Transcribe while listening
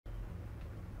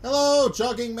Hello,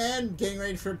 jogging man. Getting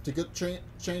ready to get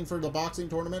train for the boxing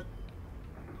tournament.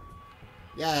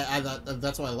 Yeah,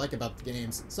 that's what I like about the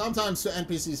games. Sometimes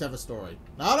NPCs have a story.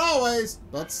 Not always,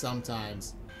 but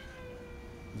sometimes.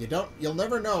 You'll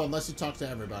never know unless you talk to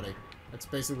everybody. That's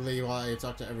basically why you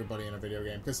talk to everybody in a video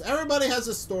game. Because everybody has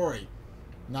a story.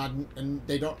 And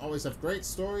they don't always have great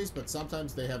stories, but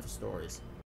sometimes they have stories.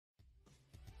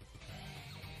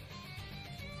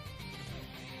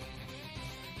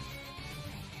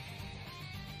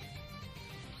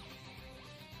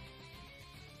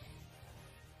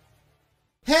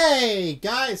 Hey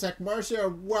guys, Zack here.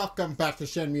 Welcome back to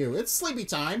Shenmue. It's sleepy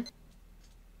time.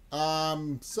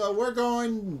 So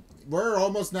we're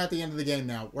almost at the end of the game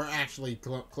now. We're actually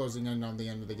closing in on the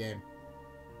end of the game.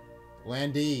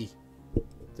 Landy.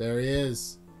 There he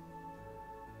is.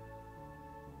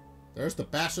 There's the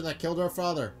bastard that killed our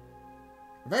father.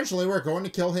 Eventually we're going to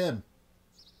kill him.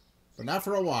 But not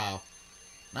for a while.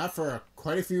 Not for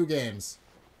quite a few games.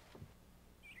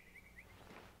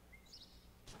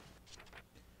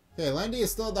 Okay, Landy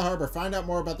is still at the harbor. Find out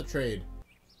more about the trade.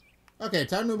 Okay,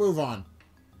 time to move on.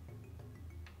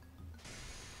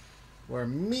 We're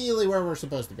immediately where we're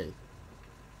supposed to be.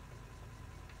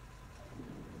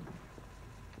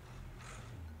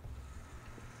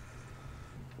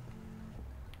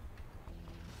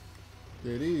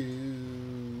 Doo-doo.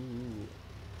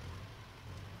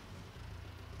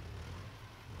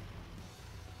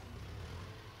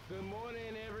 Good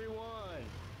morning, everyone.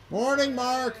 Morning,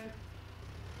 Mark.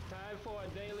 Time for a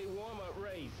daily warm-up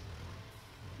race.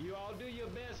 You all do your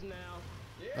best now.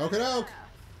 Okie doke.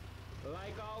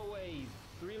 Like always,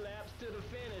 3 laps to the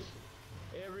finish.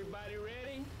 Everybody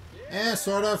ready? Eh,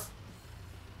 sort of.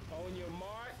 On your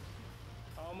mark.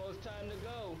 Almost time to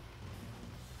go.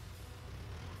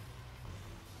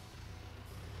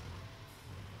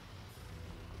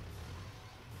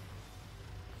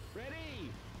 Ready?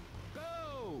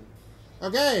 Go!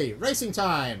 Okay, racing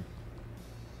time.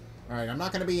 Alright, I'm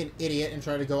not going to be an idiot and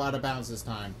try to go out of bounds this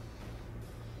time.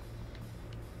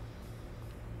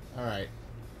 Alright.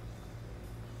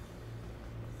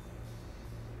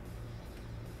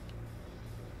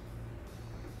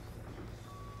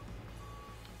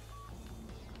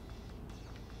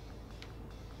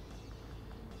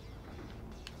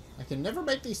 I can never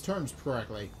make these turns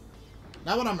correctly.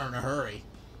 Not when I'm in a hurry.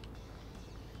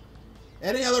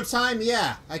 Any other time,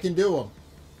 yeah, I can do them.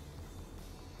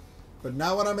 But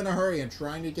not when I'm in a hurry and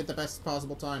trying to get the best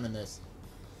possible time in this.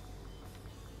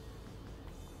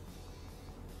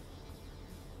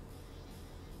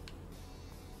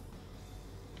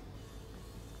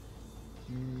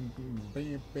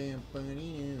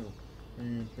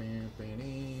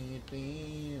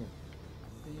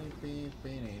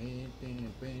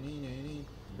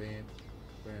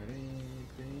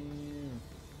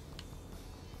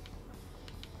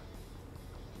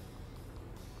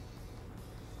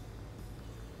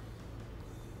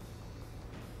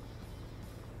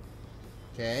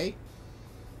 Okay.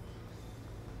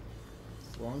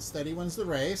 Slow and steady wins the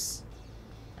race,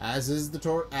 as the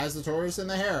tortoise and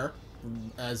the hare,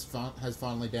 has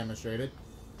fondly demonstrated.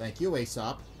 Thank you,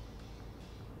 Aesop.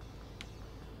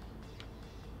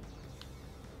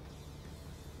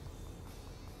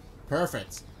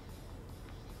 Perfect.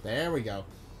 There we go.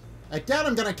 I doubt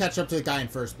I'm gonna catch up to the guy in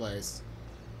first place.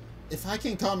 If I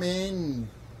can come in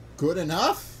good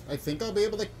enough, I think I'll be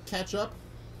able to catch up.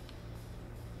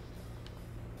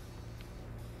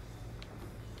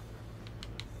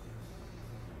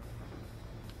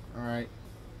 Alright.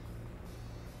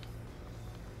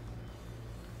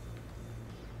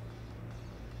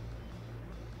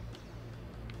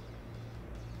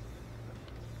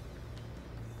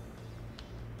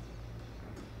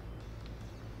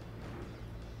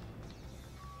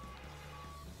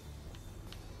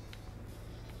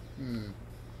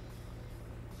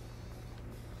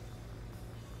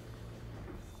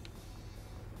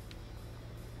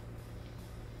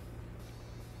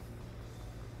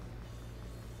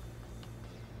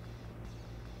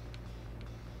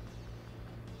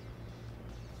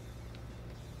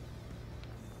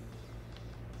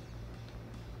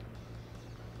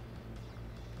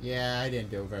 Yeah, I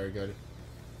didn't do very good.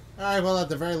 Alright, well, at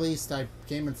the very least, I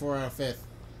came in 4 out of 5th.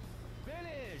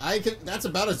 Finish! That's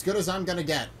about as good as I'm gonna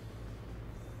get.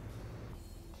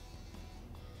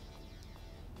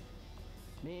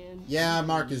 Man, Yeah,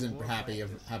 Mark isn't happy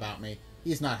about me.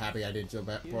 He's not happy I did so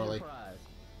poorly.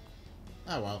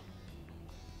 Oh well.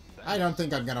 I don't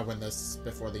think I'm gonna win this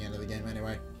before the end of the game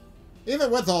anyway.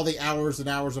 Even with all the hours and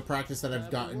hours of practice that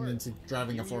I've gotten into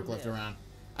driving a forklift around.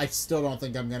 I still don't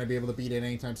think I'm going to be able to beat it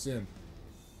anytime soon.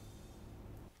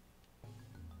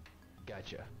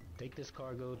 Gotcha. Take this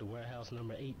cargo to warehouse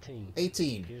number 18.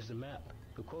 18. Here's the map.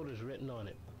 The quota's written on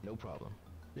it. No problem.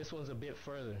 This one's a bit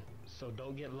further, so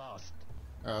don't get lost.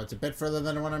 Oh, it's a bit further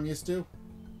than the one I'm used to?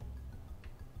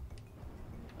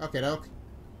 Okay, doke.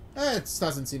 It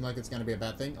doesn't seem like it's going to be a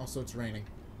bad thing. Also, it's raining.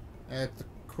 The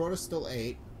quota's still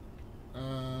 8.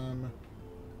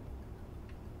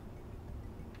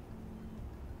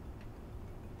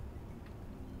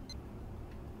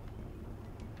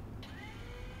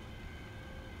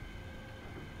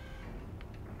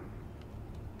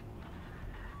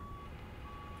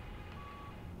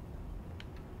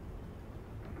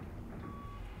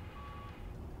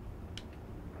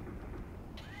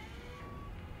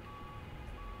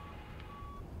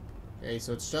 Okay,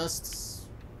 so it's just...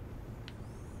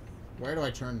 Where do I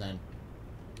turn then?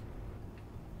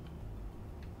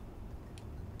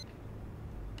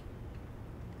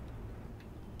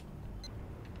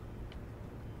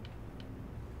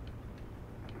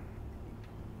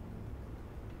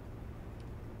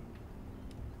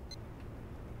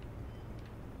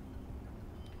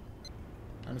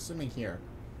 I'm assuming here.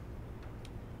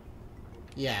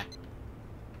 Yeah.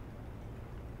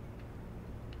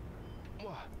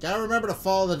 Gotta remember to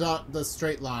follow the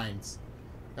straight lines.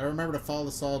 Gotta remember to follow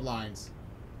the solid lines.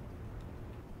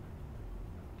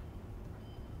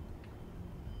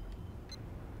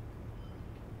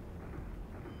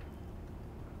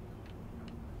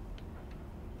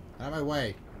 Out of my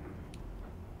way.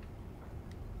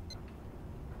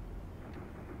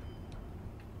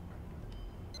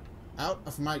 Out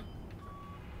of my...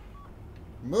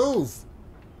 Move!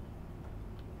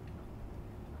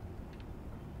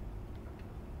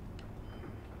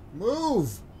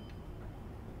 Move!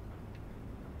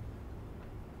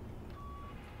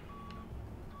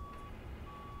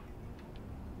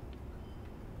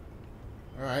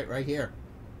 Alright, right here.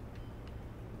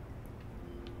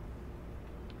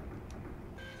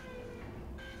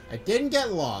 I didn't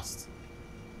get lost.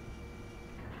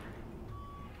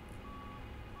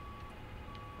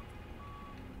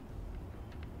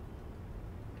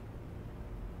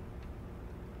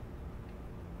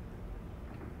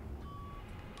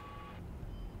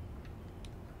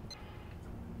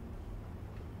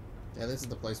 Yeah, this is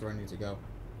the place where I need to go.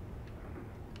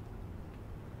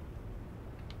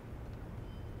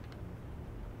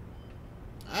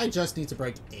 I just need to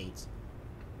break 8.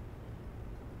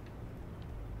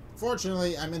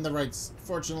 Fortunately, I'm in the right...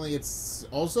 Fortunately, it's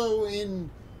also in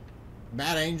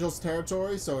Mad Angel's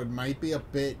territory, so it might be a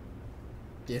bit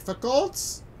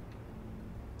difficult.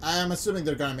 I'm assuming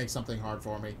they're gonna make something hard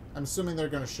for me. I'm assuming they're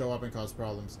gonna show up and cause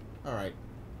problems. Alright.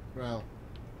 Well...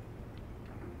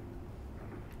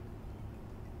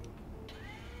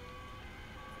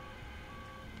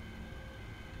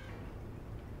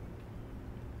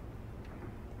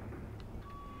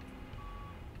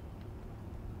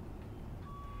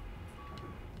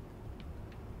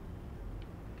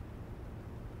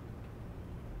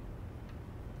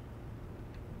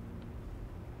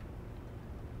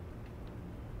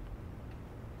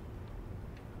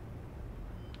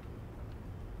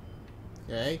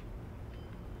 Okay.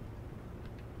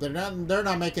 They're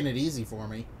not making it easy for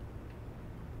me.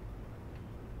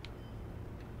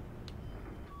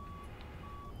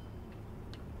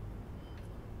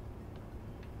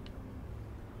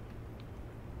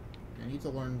 I need to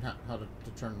learn how to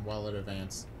turn well at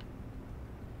advance.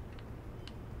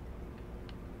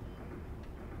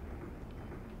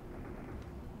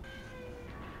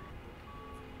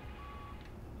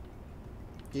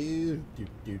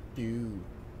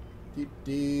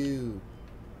 Do.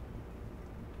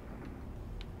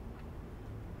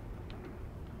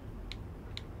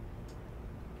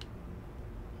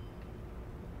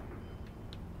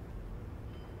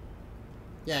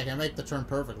 Yeah, I can make the turn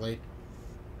perfectly.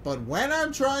 But when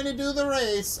I'm trying to do the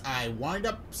race, I wind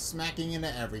up smacking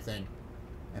into everything.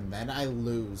 And then I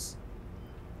lose.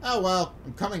 Oh well,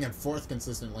 I'm coming in 4th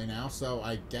consistently now, so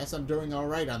I guess I'm doing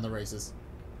alright on the races.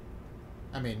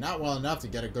 I mean, not well enough to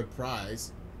get a good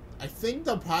prize. I think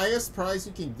the best prize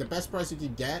you can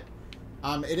get,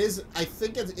 I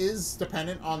think it is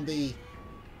dependent on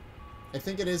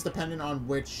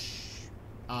which,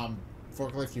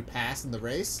 forklift you pass in the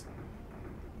race.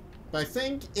 But I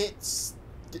think it's,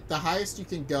 the highest you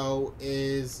can go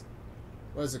is,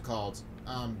 what is it called?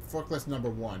 Forklift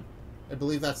number 1. I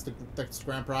believe that's the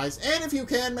grand prize. And if you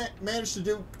can manage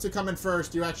to come in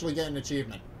first, you actually get an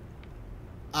achievement.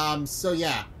 So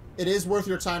yeah, it is worth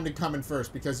your time to come in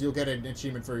first because you'll get an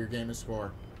achievement for your gamer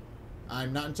score.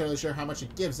 I'm not entirely sure how much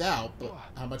it gives out, but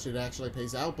how much it actually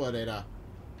pays out, but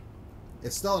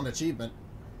it's still an achievement.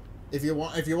 if you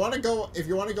want to go out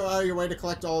of your way to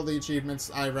collect all the achievements,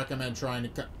 I recommend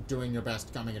doing your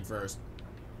best coming in first,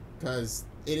 because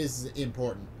it is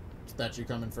important that you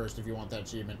come in first if you want that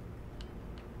achievement.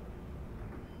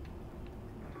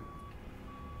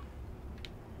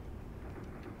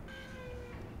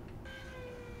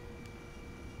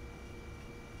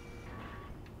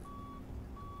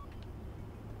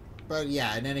 But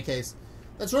yeah, in any case,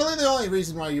 that's really the only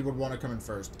reason why you would want to come in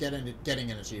first,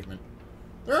 getting an achievement.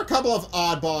 There are a couple of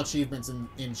oddball achievements in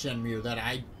Shenmue that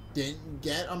I didn't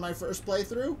get on my first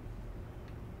playthrough.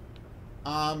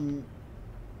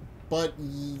 But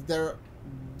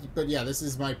yeah, this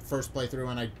is my first playthrough,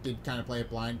 and I did kind of play it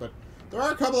blind. But there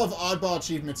are a couple of oddball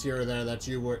achievements here or there that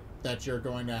you're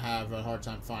going to have a hard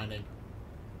time finding.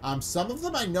 Some of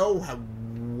them I know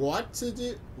what to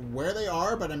do, where they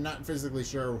are, but I'm not physically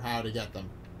sure how to get them.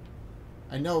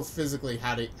 I know physically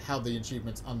how the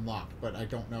achievements unlock, but I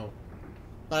don't know.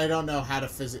 But I don't know how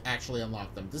to actually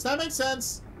unlock them. Does that make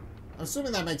sense? I'm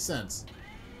assuming that makes sense.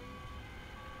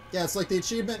 Yeah, it's like the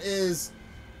achievement is...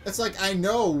 It's like I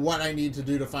know what I need to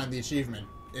do to find the achievement.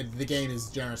 The game is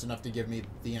generous enough to give me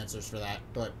the answers for that,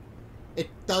 but it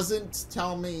doesn't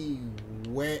tell me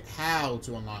how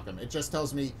to unlock them. It just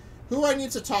tells me who I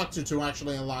need to talk to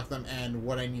actually unlock them and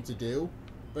what I need to do.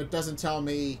 But it doesn't tell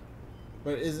me...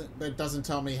 But it doesn't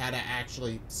tell me how to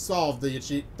actually solve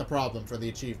the problem for the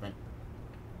achievement.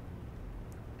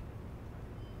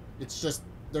 It's just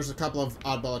there's a couple of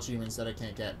oddball achievements that I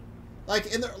can't get.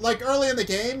 Like early in the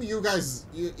game,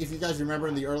 if you guys remember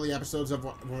in the early episodes of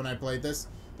when I played this,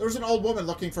 there was an old woman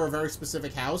looking for a very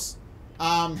specific house.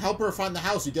 Help her find the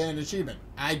house, you get an achievement.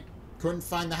 I couldn't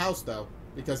find the house though,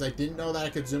 because I didn't know that I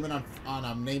could zoom in on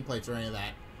nameplates or any of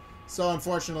that. So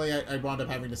unfortunately, I wound up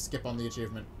having to skip on the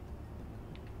achievement.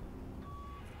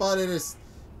 But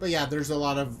yeah, there's a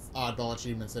lot of oddball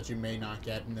achievements that you may not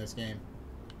get in this game.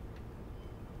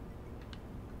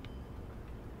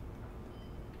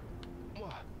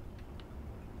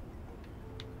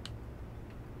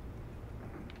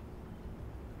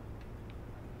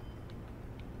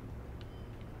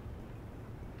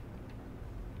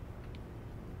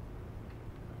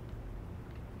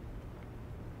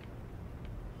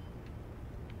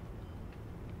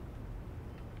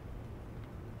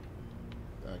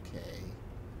 Okay.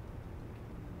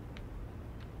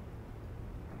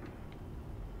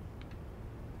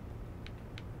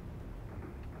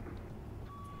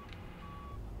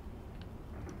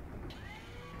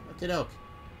 Okie doke.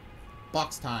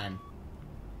 Box time.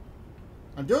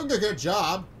 I'm doing a good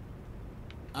job.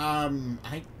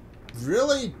 I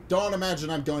really don't imagine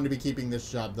I'm going to be keeping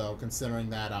this job though, considering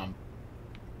that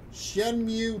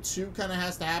Shenmue 2 kind of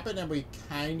has to happen, and we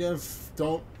kind of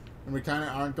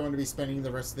aren't going to be spending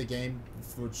the rest of the game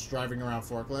for driving around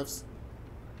forklifts.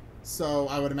 So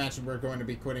I would imagine we're going to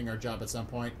be quitting our job at some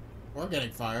point, or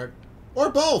getting fired, or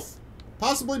both,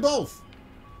 possibly both.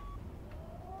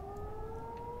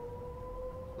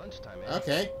 Lunchtime, eh?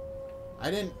 Okay, I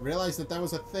didn't realize that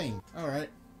was a thing. All right.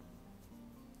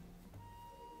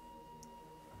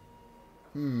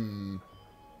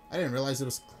 I didn't realize it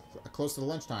was close to the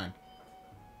lunchtime.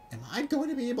 Am I going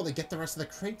to be able to get the rest of the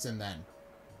crates in then?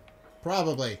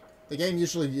 Probably. The game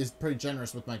usually is pretty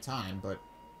generous with my time, but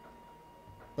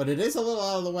it is a little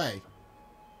out of the way.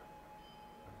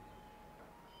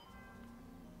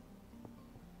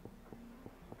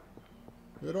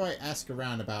 Who do I ask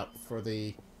around about for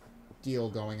the deal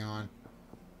going on?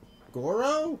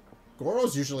 Goro?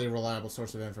 Goro's usually a reliable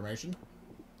source of information.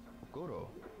 Goro.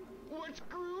 What's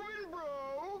groovin',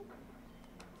 bro?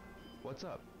 What's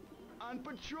up? On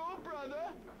patrol, brother.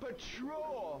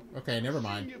 Patrol. Okay, never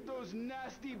mind. Seeing if those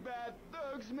nasty bad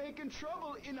thugs making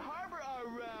trouble in harbor are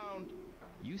around.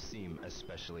 You seem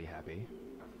especially happy.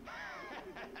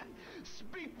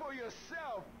 Speak for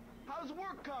yourself. How's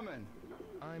work coming?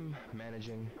 I'm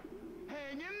managing.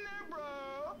 Hang in there,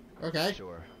 bro. Okay.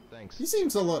 Sure, thanks. He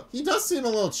does seem a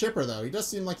little chipper, though. He does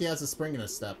seem like he has a spring in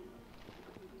his step.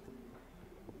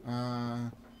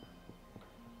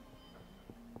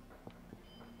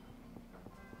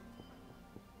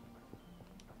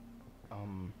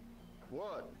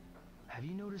 What? Have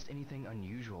you noticed anything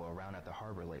unusual around at the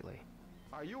harbor lately?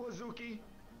 Are you Hazuki?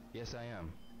 Yes, I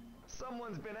am.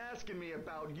 Someone's been asking me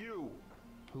about you.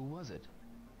 Who was it?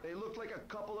 They look like a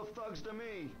couple of thugs to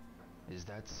me. Is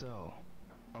that so?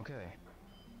 Okay.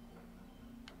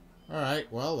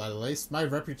 Alright, well, at least my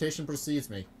reputation precedes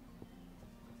me.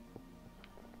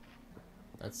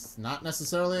 That's not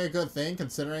necessarily a good thing,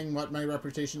 considering what my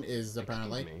reputation is,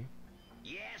 apparently. Excuse me.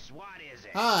 Yes, what is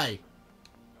it? Hi!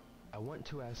 I want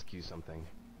to ask you something.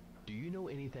 Do you know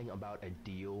anything about a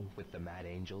deal with the Mad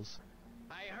Angels?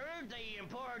 I heard they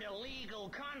import illegal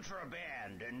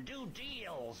contraband and do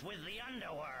deals with the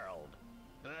underworld.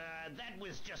 That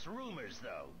was just rumors,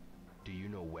 though. Do you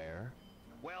know where?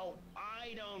 Well,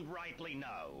 I don't rightly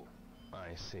know.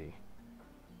 I see.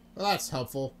 Well, that's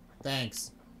helpful.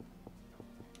 Thanks.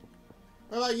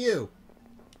 What about you?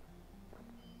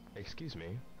 Excuse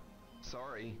me?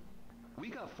 Sorry. We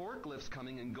got forklifts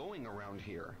coming and going around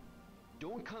here.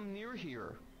 Don't come near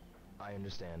here. I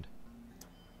understand.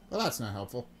 Well, that's not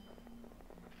helpful.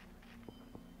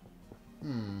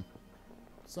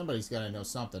 Somebody's got to know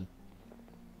something.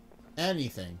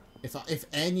 Anything. If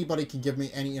anybody can give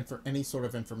me any sort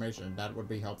of information, that would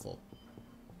be helpful.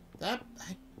 That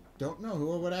I don't know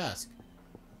who I would ask.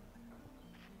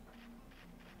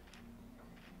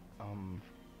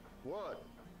 What?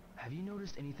 Have you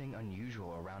noticed anything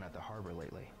unusual around at the harbor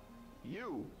lately?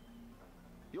 You?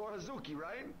 You're Hazuki,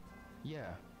 right?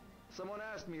 Yeah. Someone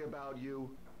asked me about you.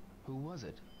 Who was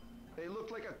it? They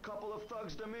looked like a couple of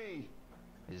thugs to me.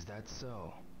 Is that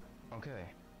so? Okay.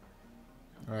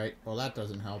 Alright, well that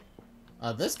doesn't help.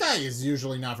 This guy is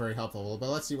usually not very helpful, but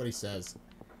let's see what he says.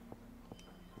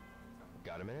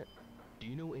 Got a minute? Do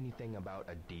you know anything about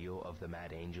a deal of the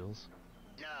Mad Angels?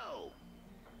 No.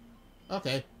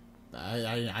 Okay.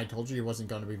 I told you he wasn't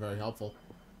going to be very helpful.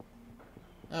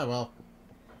 Oh well.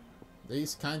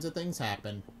 These kinds of things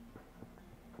happen.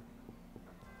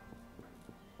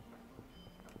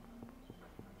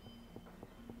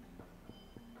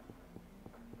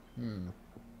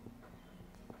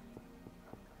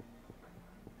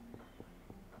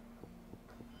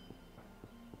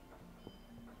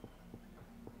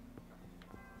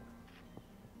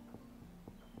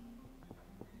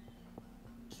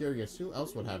 Curious, who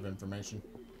else would have information?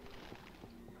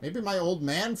 Maybe my old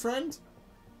man friend?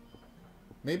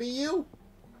 Maybe you?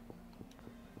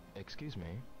 Excuse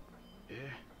me? Yeah?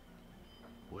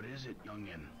 What is it,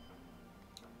 youngin?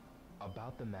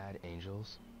 About the Mad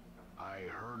Angels? I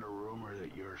heard a rumor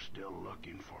that you're still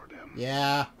looking for them.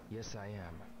 Yeah. Yes, I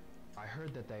am. I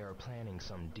heard that they are planning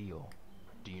some deal.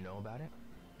 Do you know about it?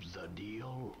 The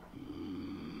deal?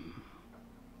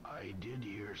 I did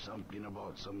hear something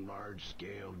about some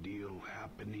large-scale deal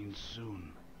happening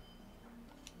soon.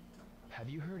 Have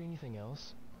you heard anything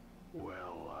else?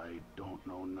 Well, I don't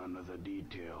know none of the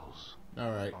details.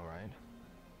 Alright. Alright.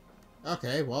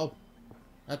 Okay, well,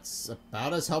 that's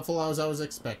about as helpful as I was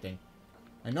expecting.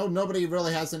 I know nobody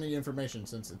really has any information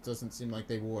since it doesn't seem like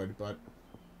they would, but...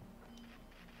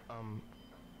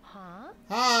 Huh?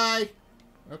 Hi!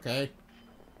 Okay.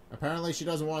 Apparently she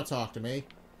doesn't want to talk to me.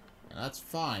 And that's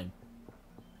fine.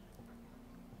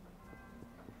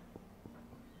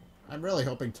 I'm really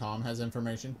hoping Tom has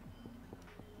information.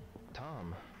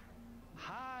 Tom,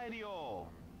 Hi, Dio.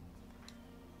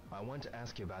 I want to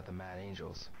ask you about the Mad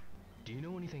Angels. Do you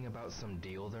know anything about some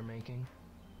deal they're making?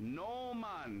 No,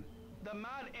 man. The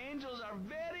Mad Angels are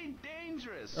very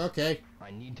dangerous. Okay. I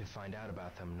need to find out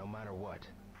about them no matter what.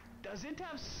 Does it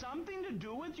have something to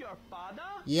do with your father?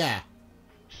 Yeah.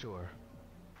 Sure.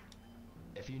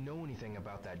 If you know anything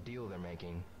about that deal they're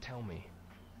making, tell me.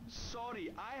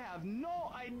 Sorry, I have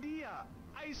no idea.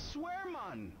 I swear,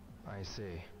 man. I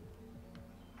see.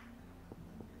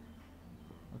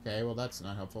 Okay, well that's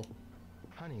not helpful.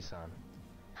 Honey-san.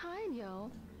 Hi, Nyo.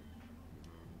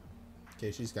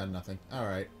 Okay, she's got nothing.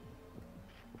 Alright.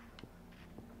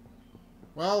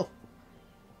 Well,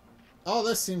 all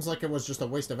this seems like it was just a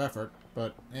waste of effort,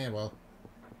 but, well.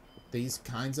 These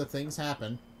kinds of things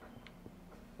happen.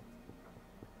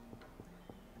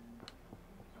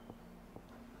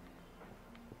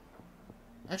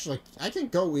 Actually, I can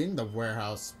go in the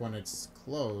warehouse when it's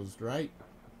closed, right?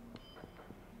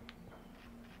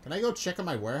 Can I go check on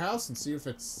my warehouse and see if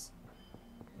it's...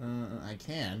 I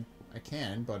can,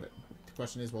 but the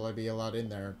question is, will I be allowed in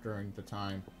there during the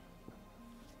time?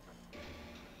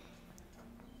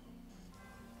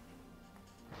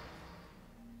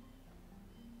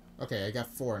 Okay, I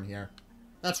got 4 in here.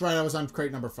 That's right, I was on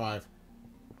crate number 5.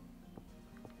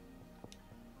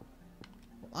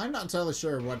 I'm not entirely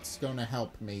sure what's going to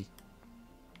help me.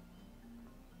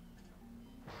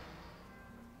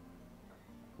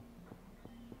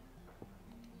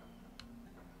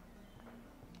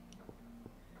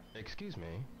 Excuse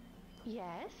me?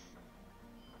 Yes?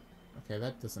 Okay,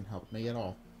 that doesn't help me at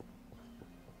all.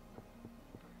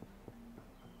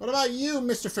 What about you,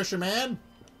 Mr. Fisherman?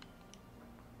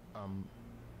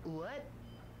 What?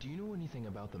 Do you know anything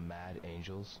about the Mad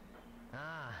Angels?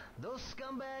 Ah, those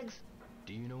scumbags?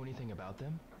 Do you know anything about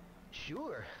them?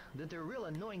 Sure, that they're real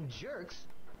annoying jerks.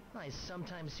 I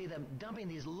sometimes see them dumping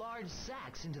these large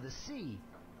sacks into the sea.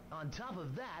 On top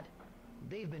of that,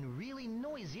 they've been really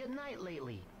noisy at night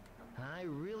lately. I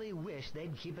really wish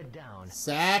they'd keep it down.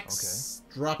 Sacks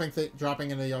dropping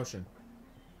into the ocean.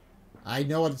 I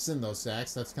know what's in those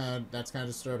sacks. That's kind of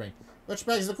disturbing. Which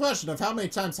begs the question of how many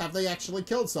times have they actually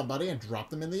killed somebody and dropped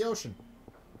them in the ocean?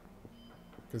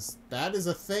 Because that is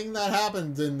a thing that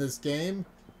happened in this game.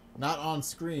 Not on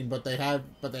screen, but they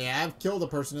have killed a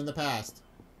person in the past.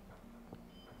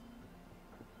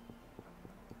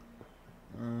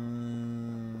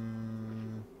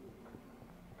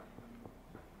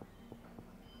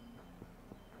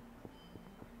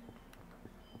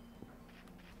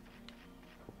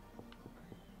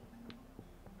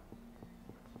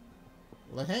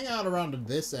 Well, they hang out around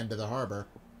this end of the harbor.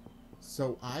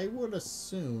 So I would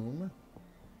assume...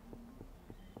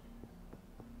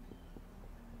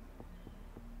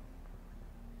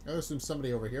 I would assume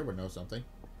somebody over here would know something.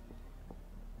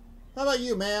 How about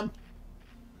you, ma'am?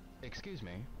 Excuse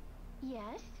me.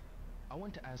 Yes? I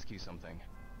want to ask you something.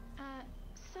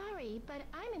 Sorry, but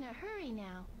I'm in a hurry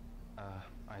now.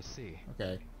 I see.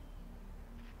 Okay.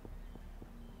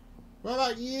 What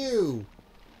about you?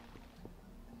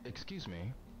 Excuse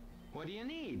me. What do you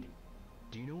need?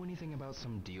 Do you know anything about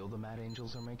some deal the Mad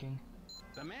Angels are making?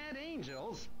 The Mad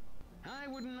Angels? I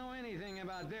wouldn't know anything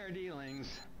about their dealings.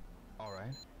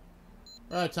 Alright.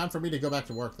 Alright, time for me to go back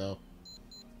to work, though.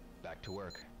 Back to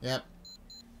work. Yep.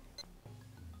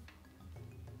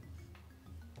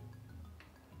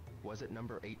 Was it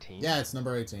number 18? Yeah, it's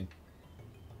number 18.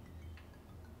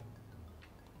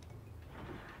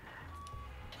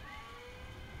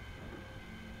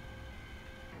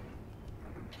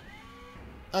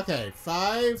 Okay,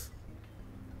 5.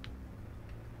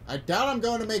 I doubt I'm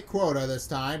going to make quota this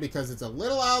time because it's a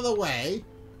little out of the way,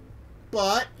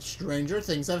 but stranger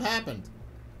things have happened.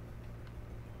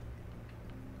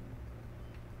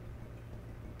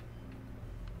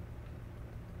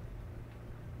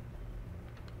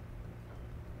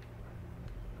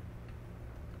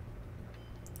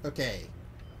 Okay.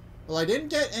 Well, I didn't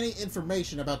get any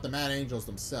information about the Mad Angels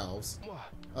themselves,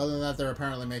 other than that they're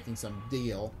apparently making some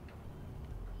deal.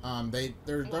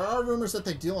 There are rumors that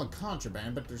they deal in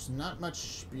contraband, but there's not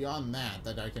much beyond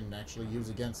that I can actually use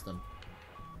against them.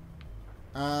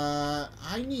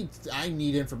 I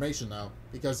need information though,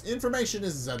 because information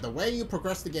is the way you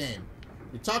progress the game.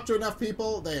 You talk to enough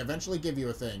people, they eventually give you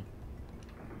a thing.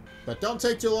 But don't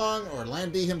take too long, or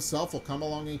Landy himself will come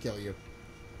along and kill you.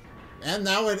 And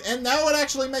now it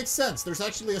actually makes sense. There's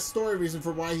actually a story reason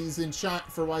for why he's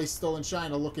still in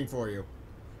China looking for you.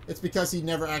 It's because he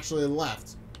never actually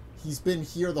left. He's been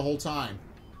here the whole time.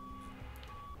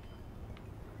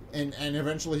 And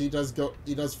eventually he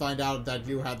does find out that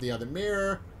you have the other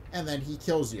mirror, and then he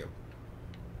kills you.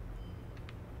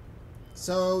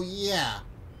 So yeah.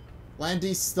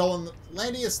 Landy is still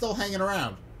hanging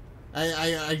around.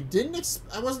 I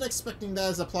wasn't expecting that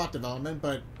as a plot development,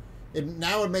 but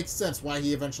now it makes sense why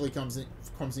he eventually comes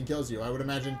and kills you. I would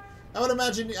imagine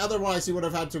otherwise he would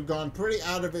have had to have gone pretty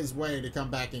out of his way to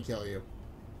come back and kill you.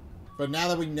 But now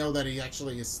that we know that he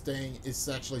actually is staying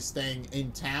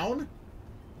in town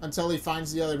until he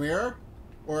finds the other mirror,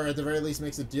 or at the very least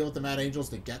makes a deal with the Mad Angels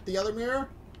to get the other mirror,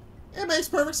 it makes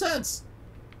perfect sense.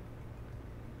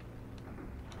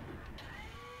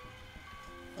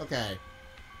 Okay,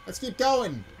 let's keep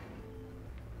going.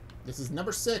 This is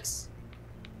number 6.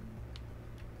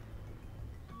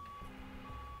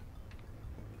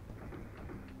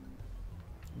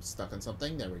 Stuck on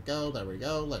something. There we go. There we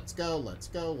go. Let's go. Let's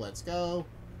go. Let's go.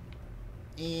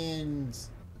 And...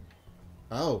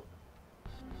 oh.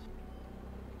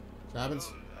 What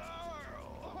happens?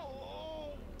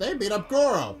 They beat up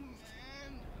Goro.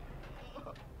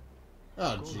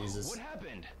 Oh, Jesus. What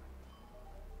happened?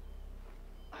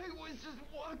 I was just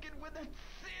walking with that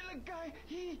sailor guy.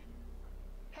 Hey,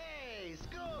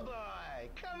 schoolboy,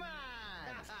 come on!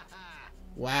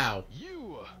 Wow.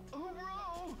 You! Oh,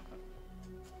 bro!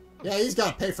 Yeah, he's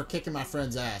got to pay for kicking my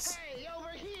friend's ass. Hey, over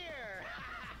here!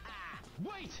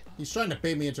 Wait! He's trying to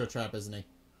bait me into a trap, isn't he?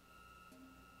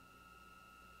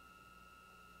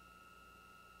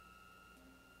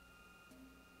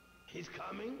 He's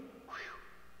coming. Ha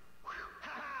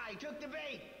ha! I took the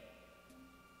bait.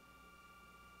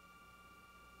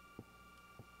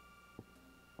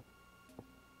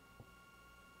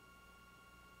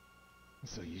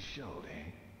 So you showed,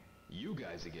 eh? You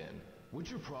guys again. What's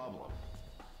your problem?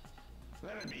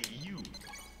 That'd be you.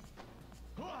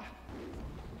 Ah!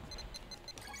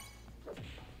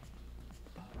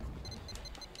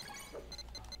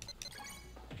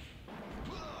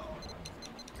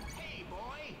 Hey,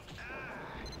 boy!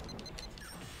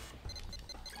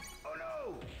 Oh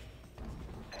no!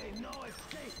 Hey, no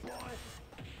escape, boy.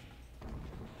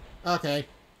 Okay.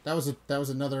 That was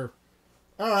another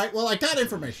Alright, well, I got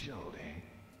information.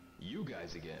 You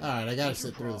guys again. Alright, I gotta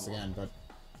sit through this again, but...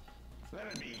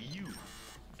 That'd be you.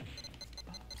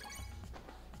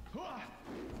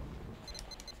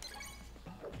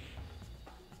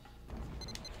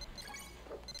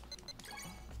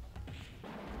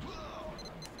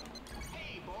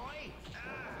 Hey, boy!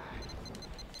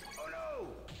 Oh no!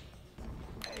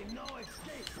 Hey, no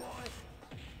escape, boy!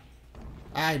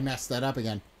 I messed that up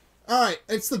again. Alright,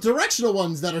 it's the directional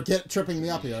ones that are tripping me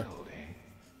up here.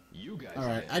 You guys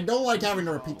Alright, again. I don't like having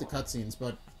to repeat the cutscenes,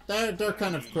 but they're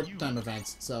kind of quick time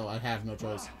events, so I have no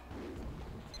choice.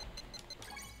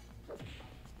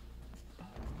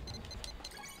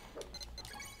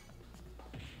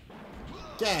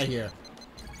 Get out of here.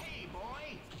 Hey,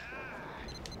 boy!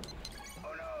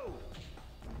 Oh no!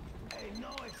 Hey, no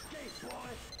escape, boy!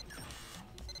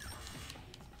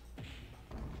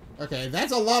 Okay,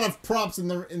 that's a lot of prompts in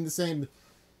the same...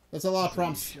 That's a lot of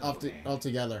prompts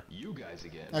altogether. You guys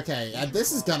again. Okay,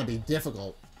 this is gonna be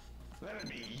difficult. That'd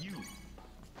be you.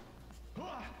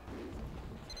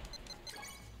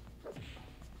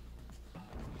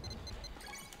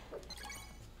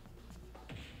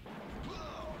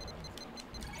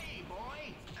 Hey,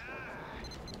 boy!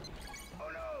 Oh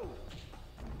no!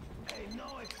 Hey,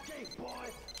 no escape, boy!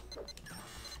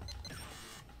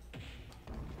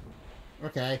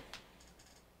 Okay.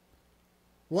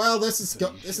 Well, this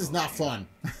is not fun.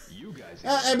 You guys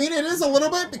I mean, it is a little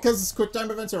bit because quick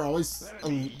time events are always a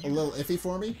little iffy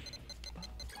for me.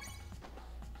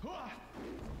 The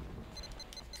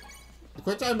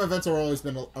quick time events are always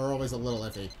a little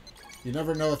iffy. You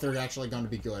never know if they're actually going to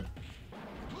be good.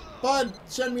 But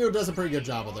Shenmue does a pretty good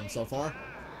job of them so far.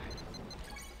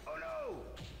 Oh no!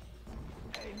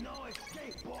 Hey, no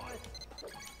escape, boy!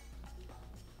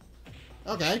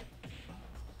 Okay.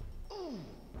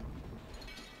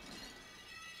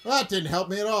 Well, that didn't help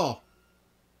me at all.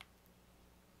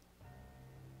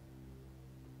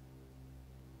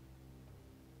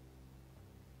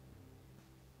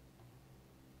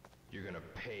 You're gonna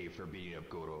pay for beating up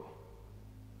Goro.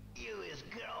 You his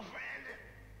girlfriend?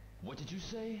 What did you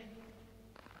say?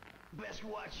 Best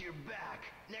watch your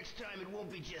back. Next time it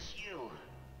won't be just you.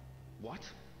 What?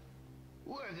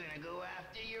 We're gonna go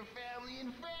after your family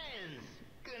and friends.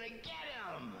 Gonna get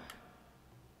 'em.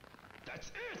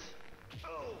 That's it!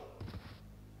 Oh!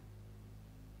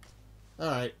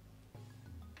 Alright.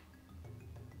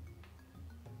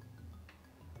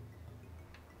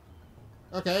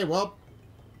 Okay, well.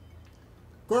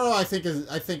 Goro, I think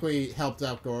we helped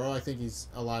out Goro. I think he's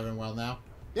alive and well now.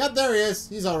 Yep, there he is.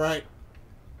 He's alright.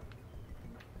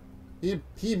 He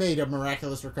made a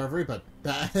miraculous recovery, but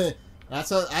as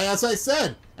I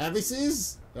said,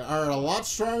 NPCs are a lot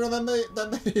stronger than they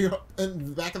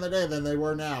back in the day than they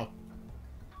were now.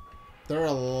 They're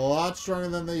a lot stronger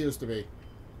than they used to be.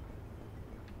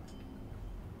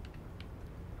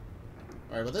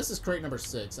 Alright, well this is crate number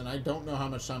 6, and I don't know how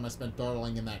much time I spent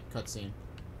dawdling in that cutscene.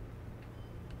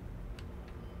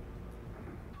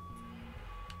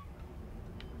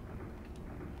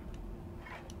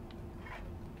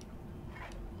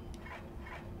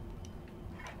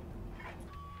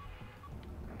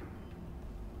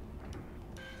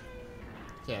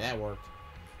 Okay, that worked.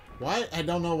 Why? I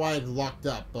don't know why it locked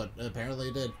up, but apparently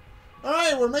it did.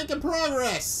 Alright, we're making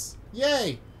progress!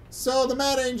 Yay! So the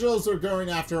Mad Angels are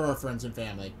going after our friends and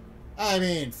family. I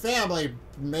mean, family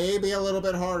may be a little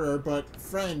bit harder, but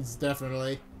friends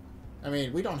definitely. I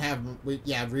mean, we don't have...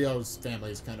 yeah, Ryo's family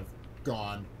is kind of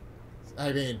gone.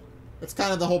 I mean, it's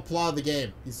kind of the whole plot of the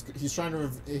game. He's trying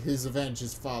to avenge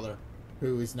his father,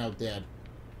 who is now dead.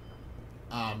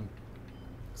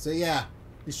 So yeah.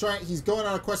 He's going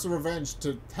on a quest of revenge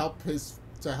to help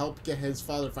get his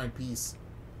father find peace.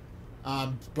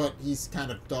 But he's kind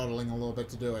of dawdling a little bit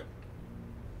to do it.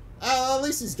 At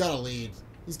least he's got a lead.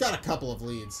 He's got a couple of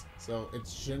leads, so it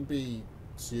shouldn't be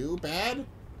too bad.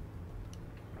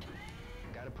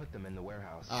 Gotta put them in the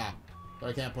warehouse. Ah, but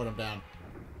I can't put him down.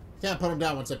 Can't put him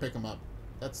down once I pick him up.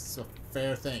 That's a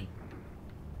fair thing.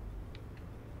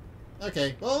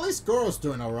 Okay, well at least Goro's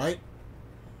doing alright.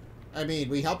 I mean,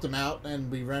 we helped him out, and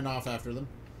we ran off after them.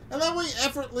 And then we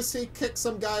effortlessly kicked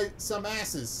some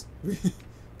asses.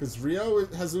 Because Ryo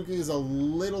Hazuki is a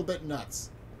little bit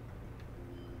nuts.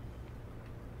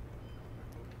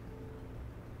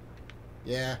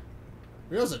 Yeah.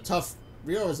 Ryo is a tough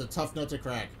nut to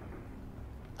crack.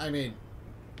 I mean,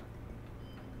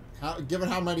 given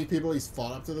how many people he's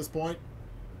fought up to this point,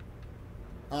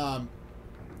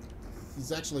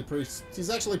 he's actually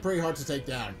pretty hard to take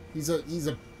down. He's a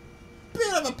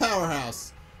bit of a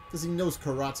powerhouse because he knows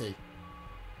karate,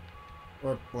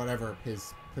 or whatever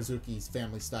his Hazuki's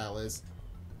family style is.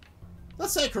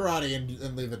 Let's say karate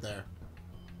and leave it there.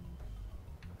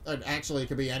 Actually, it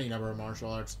could be any number of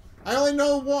martial arts. I only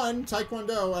know one,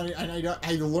 Taekwondo, and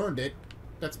I learned it.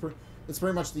 That's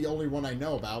pretty much the only one I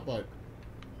know about, but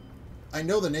I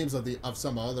know the names of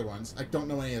some other ones. I don't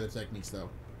know any of the techniques, though.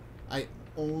 I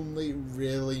only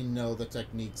really know the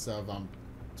techniques of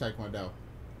Taekwondo.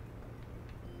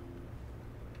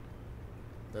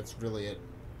 That's really it.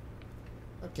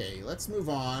 Okay, let's move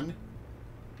on.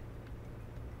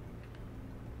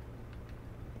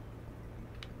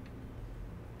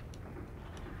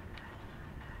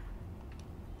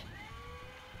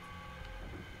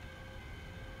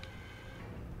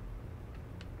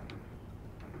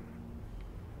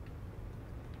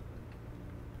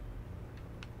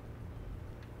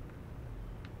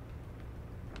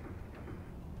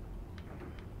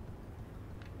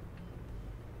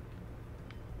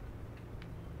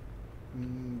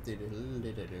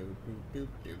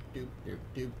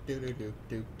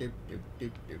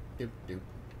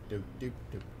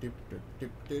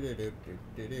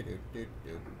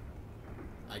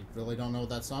 I really don't know what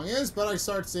that song is, but I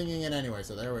start singing it anyway,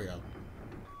 so there we go.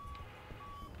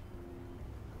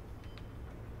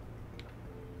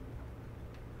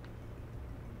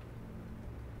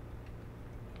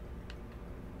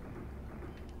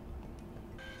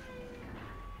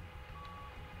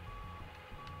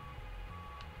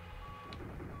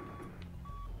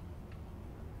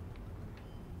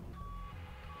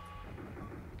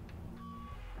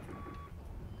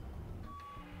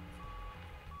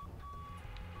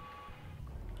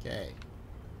 Okay.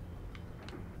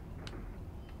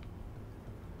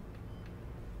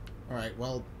 Alright,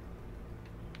 well...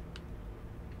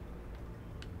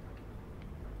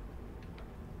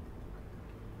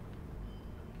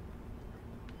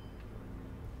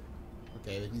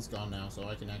 Okay, he's gone now, so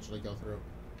I can actually go through.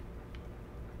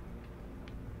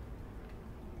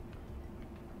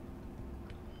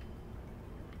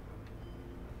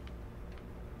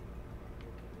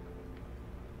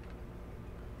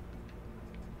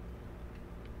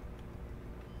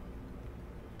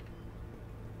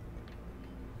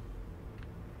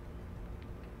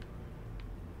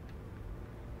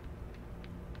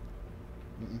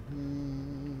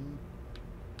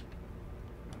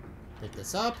 Pick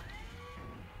this up.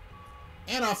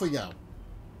 And off we go.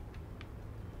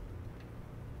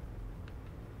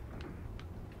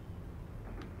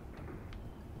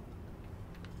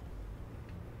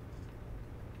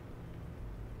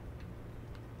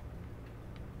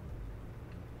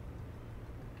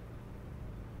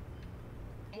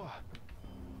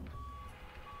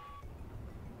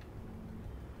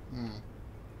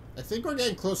 I think we're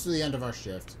getting close to the end of our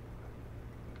shift.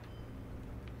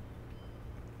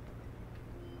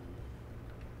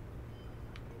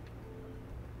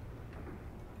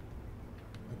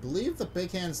 I believe the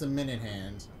big hand's the minute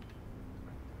hand.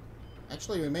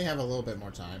 Actually, we may have a little bit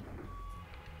more time.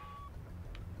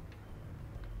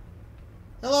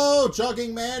 Hello,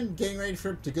 jogging man! Getting ready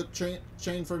to get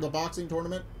train for the boxing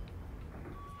tournament?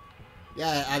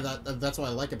 Yeah, that's what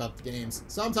I like about the games.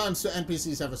 Sometimes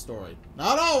NPCs have a story.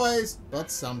 Not always,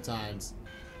 but sometimes.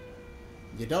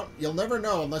 You'll never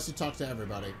know unless you talk to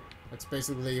everybody. That's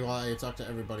basically why you talk to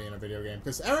everybody in a video game.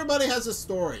 Because everybody has a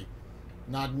story.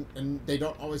 And they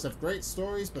don't always have great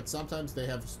stories, but sometimes they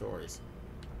have stories.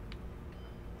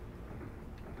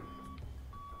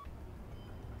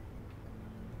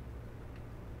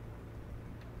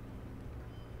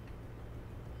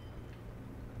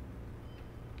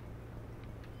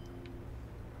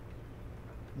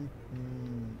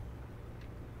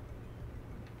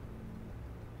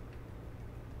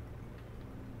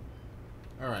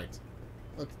 Alright.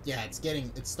 Look, yeah, it's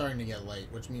starting to get late,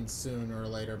 which means sooner or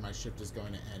later my shift is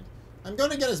going to end. I'm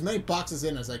going to get as many boxes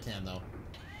in as I can, though.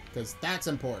 Because that's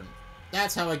important.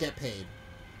 That's how I get paid.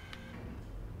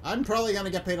 I'm probably going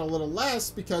to get paid a little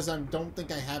less because I don't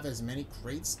think I have as many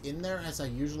crates in there as I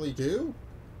usually do.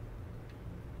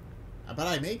 But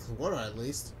I make quota at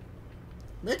least.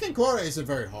 Making quota isn't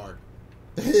very hard.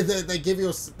 They give you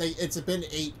it's been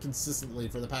 8 consistently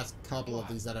for the past couple of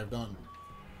these that I've done.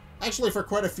 Actually, for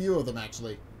quite a few of them,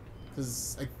 actually.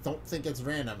 Because I don't think it's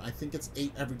random. I think it's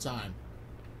 8 every time.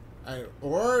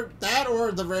 Or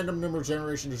the random number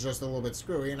generation is just a little bit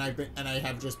screwy, and I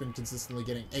have just been consistently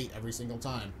getting 8 every single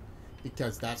time.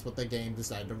 Because that's what the game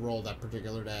decided to roll that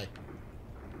particular day.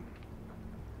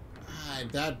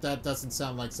 That doesn't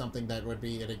sound like something that would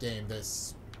be in a game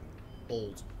this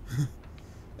old.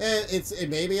 It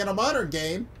may be in a modern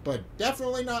game, but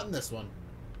definitely not in this one.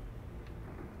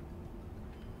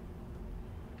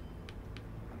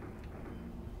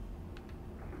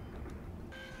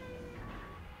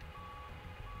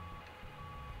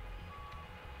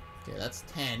 that's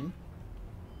 10.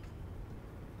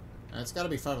 And it's gotta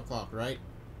be 5 o'clock, right?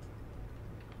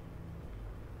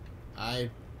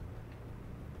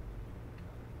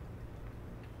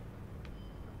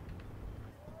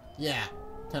 Yeah,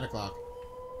 10 o'clock.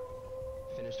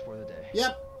 Finished for the day.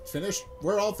 Yep, finished.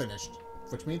 We're all finished.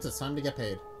 Which means it's time to get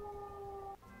paid.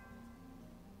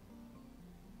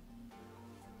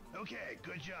 Okay,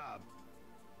 good job.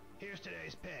 Here's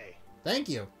today's pay. Thank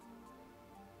you.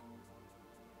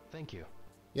 Thank you.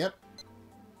 Yep.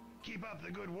 Keep up the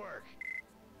good work.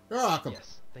 You're welcome.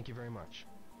 Yes, thank you very much.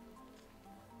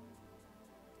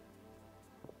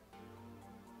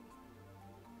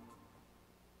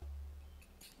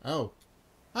 Oh.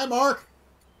 Hi, Mark!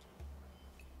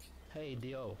 Hey,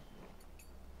 Dio.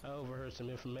 I overheard some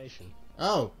information.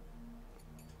 Oh.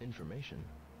 Information?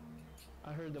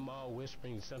 I heard them all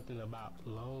whispering something about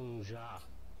Long Zha.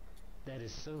 That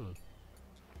is soon.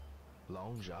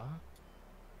 Long Zha?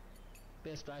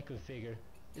 Best I can figure,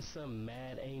 it's some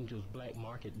Mad Angel's black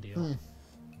market deal.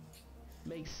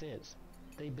 Makes sense.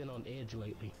 They've been on edge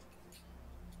lately.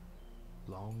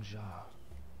 Long Zha.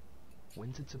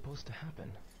 When's it supposed to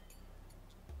happen?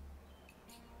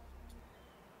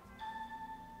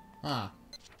 Ah.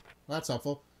 Well, that's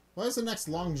helpful. What is the next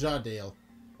Long Zha deal?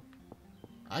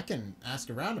 I can ask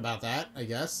around about that, I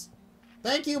guess.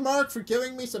 Thank you, Mark, for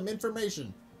giving me some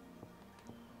information.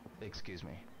 Excuse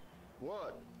me.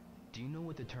 What? Do you know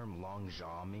what the term Long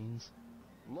Zha means?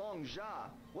 Long Zha?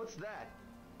 What's that?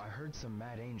 I heard some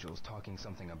Mad Angels talking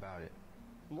something about it.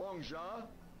 Long Zha?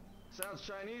 Sounds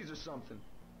Chinese or something.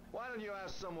 Why don't you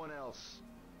ask someone else?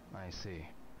 I see.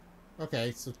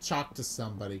 Okay, so talk to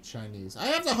somebody Chinese. I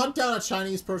have to hunt down a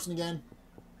Chinese person again?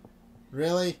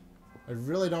 Really? I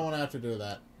really don't want to have to do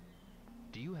that.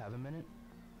 Do you have a minute?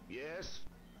 Yes?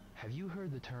 Have you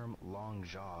heard the term Long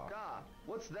Zha? Ga,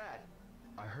 what's that?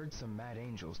 I heard some Mad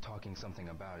Angels talking something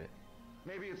about it.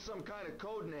 Maybe it's some kind of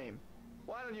code name.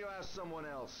 Why don't you ask someone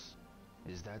else?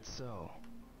 Is that so?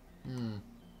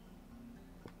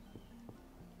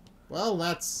 Well,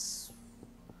 that's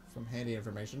some handy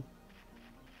information.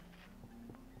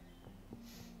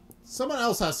 Someone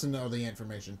else has to know the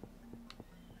information.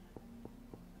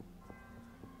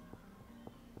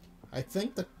 I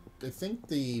think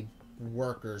the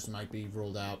workers might be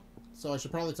ruled out, so I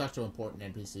should probably talk to important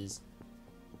NPCs.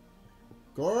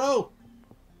 Goro!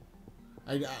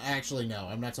 I actually no,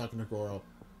 I'm not talking to Goro.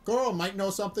 Goro might know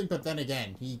something, but then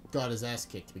again, he got his ass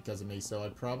kicked because of me, so I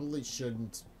probably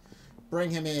shouldn't bring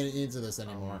him into this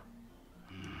anymore.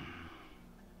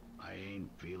 I ain't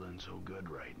feeling so good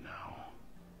right now.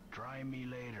 Try me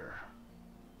later.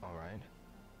 Alright.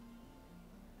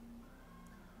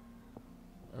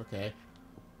 Okay.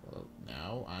 Well,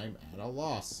 now I'm at a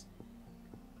loss.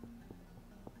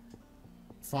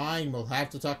 Fine, we'll have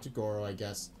to talk to Goro, I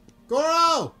guess.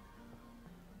 Goro!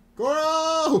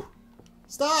 Goro!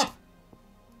 Stop!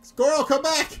 Goro, come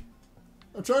back!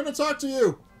 I'm trying to talk to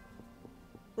you!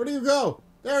 Where do you go?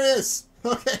 There he is!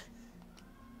 Okay.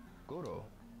 Goro,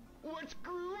 What's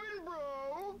groovin',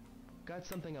 bro? got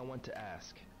something I want to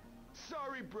ask.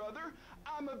 Sorry, brother.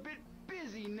 I'm a bit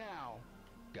busy now.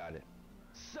 Got it.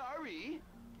 Sorry.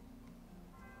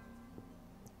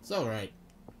 It's alright.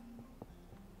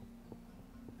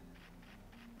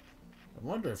 I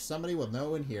wonder if somebody will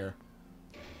know in here.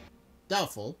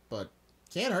 Doubtful, but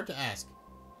can't hurt to ask.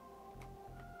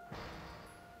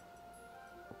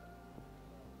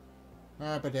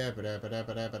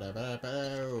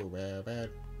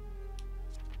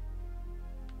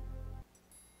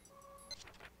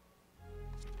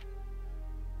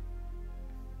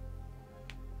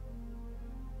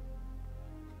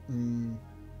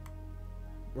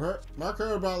 Mark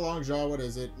heard about Long Zha. What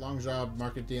is it? Long Zha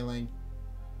market dealing.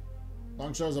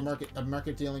 Long Zha's a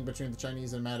market dealing between the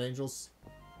Chinese and Mad Angels.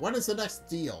 When is the next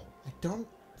deal? I don't.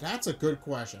 That's a good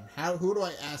question. Who do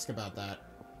I ask about that?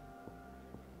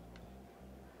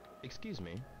 Excuse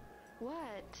me.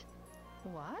 What?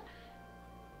 What?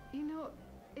 You know,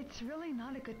 it's really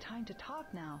not a good time to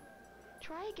talk now.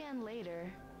 Try again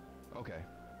later. Okay.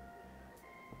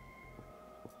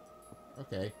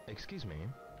 Okay. Excuse me.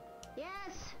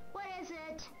 Yes, what is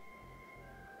it?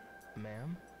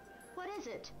 Ma'am? What is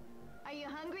it? Are you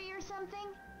hungry or something?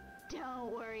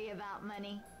 Don't worry about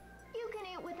money. You can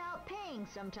eat without paying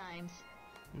sometimes.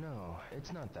 No,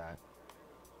 it's not that.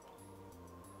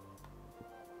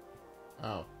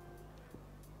 Oh.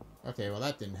 Okay, well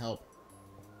that didn't help.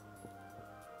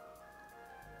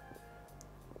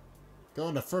 Go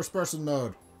into first person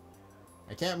mode.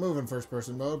 I can't move in first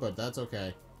person mode, but that's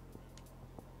okay.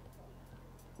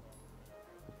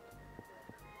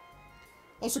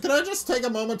 Also, can I just take a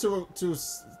moment to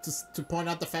point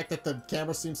out the fact that the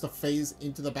camera seems to phase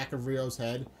into the back of Rio's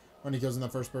head when he goes in the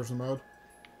first-person mode?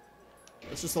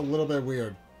 It's just a little bit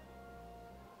weird.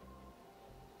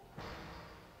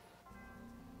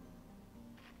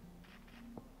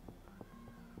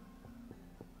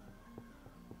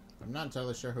 I'm not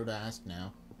entirely sure who to ask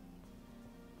now.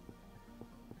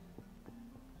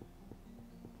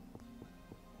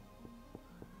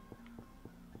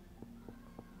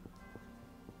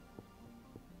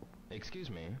 Excuse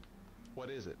me. What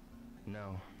is it?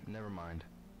 No, never mind.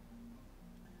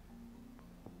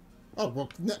 Oh, well,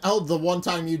 oh, the one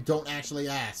time you don't actually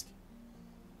ask.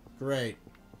 Great.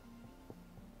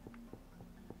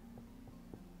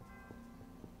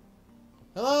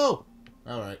 Hello!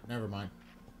 Alright, never mind.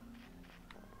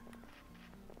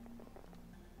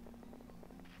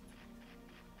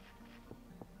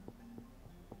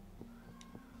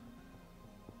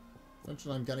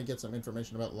 Eventually I'm gonna get some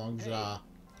information about Long Zha.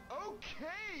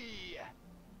 Okay!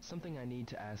 Something I need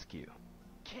to ask you.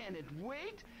 Can it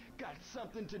wait? Got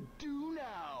something to do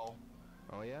now.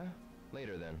 Oh yeah?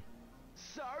 Later then.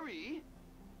 Sorry.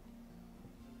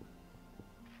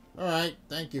 Alright,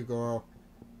 thank you, Goro.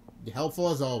 You're helpful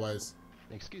as always.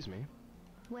 Excuse me.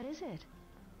 What is it?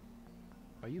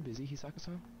 Are you busy,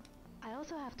 Hisaka-san? I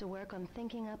also have to work on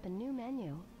thinking up a new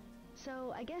menu.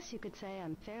 So I guess you could say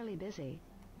I'm fairly busy.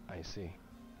 I see.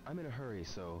 I'm in a hurry,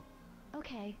 so...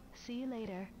 Okay, see you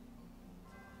later.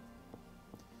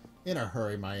 In a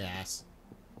hurry, my ass.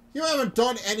 You haven't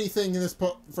done anything in this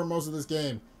for most of this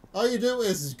game. All you do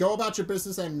is go about your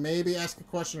business and maybe ask a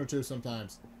question or two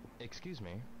sometimes. Excuse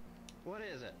me. What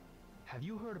is it? Have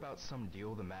you heard about some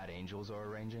deal the Mad Angels are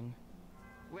arranging?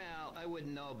 Well, I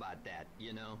wouldn't know about that,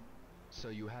 you know. So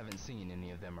you haven't seen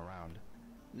any of them around?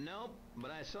 Nope,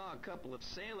 but I saw a couple of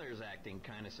sailors acting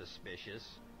kind of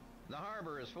suspicious. The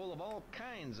harbor is full of all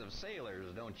kinds of sailors,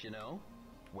 don't you know?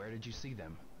 Where did you see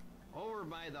them? Over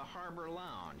by the harbor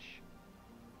lounge.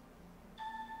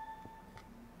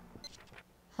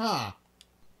 Huh.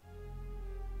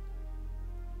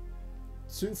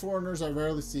 Two foreigners I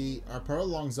rarely see are Pearl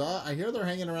Long Zha. I hear they're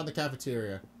hanging around the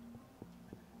cafeteria.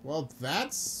 Well,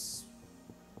 that's...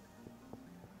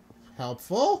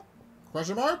 helpful?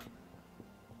 Question mark?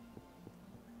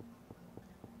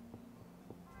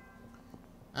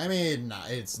 I mean,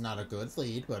 it's not a good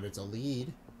lead, but it's a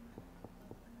lead.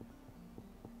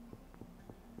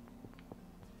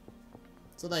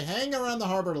 So they hang around the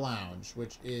harbor lounge,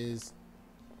 which is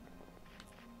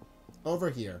over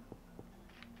here.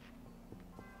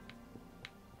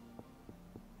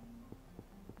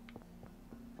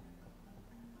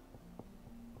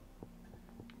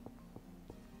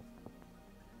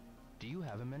 Do you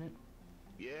have a minute?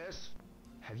 Yes?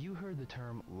 Have you heard the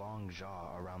term Long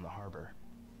Zha around the harbor?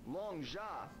 Long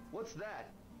Zha? What's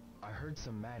that? I heard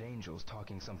some Mad Angels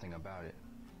talking something about it.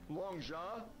 Long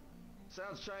Zha?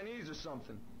 Sounds Chinese or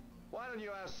something. Why don't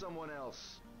you ask someone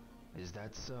else? Is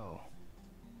that so?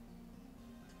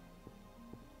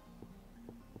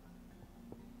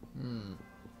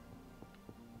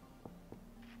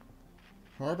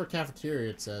 Harbor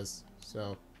cafeteria, it says.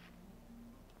 So.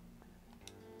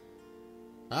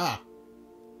 Ah.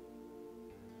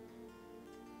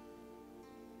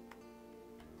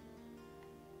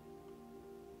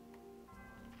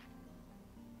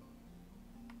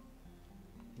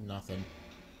 Nothing.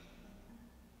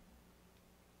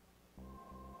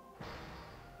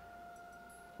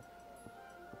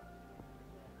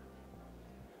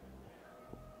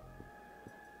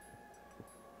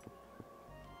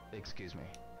 Excuse me.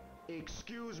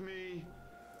 Excuse me.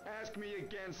 Ask me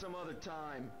again some other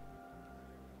time.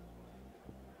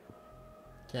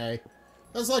 Okay.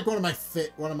 That's like one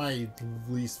of my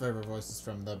least favorite voices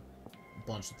from the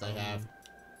bunch that they have.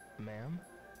 Ma'am?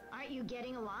 Aren't you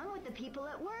getting along with the people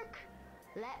at work?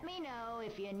 Let me know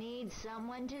if you need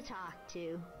someone to talk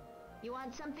to. You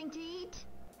want something to eat?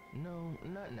 No,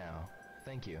 not now.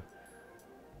 Thank you.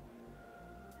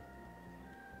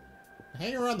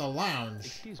 Hang around the lounge.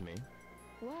 Excuse me.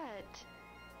 What?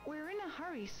 We're in a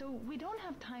hurry, so we don't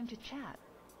have time to chat.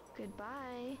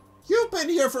 Goodbye. You've been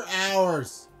here for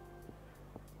hours.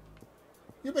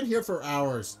 You've been here for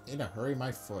hours. In a hurry,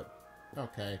 my foot.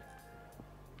 Okay.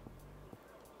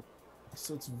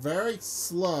 So it's very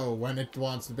slow when it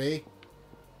wants to be.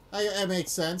 It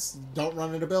makes sense. Don't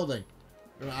run in a building.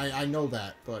 I know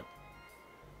that, but...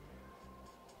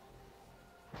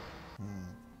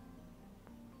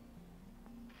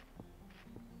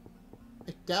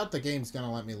 I doubt the game's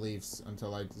gonna let me leave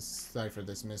until I decipher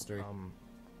this mystery.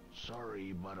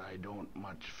 Sorry, but I don't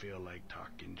much feel like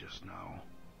talking just now.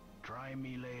 Try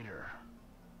me later.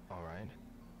 Alright.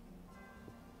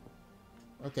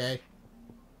 Okay.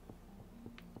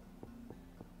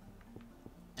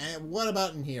 And what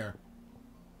about in here?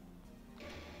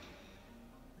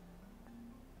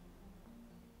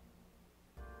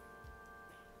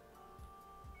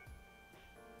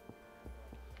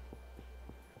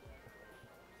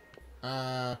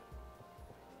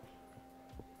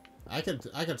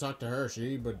 I could talk to her,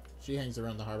 but she hangs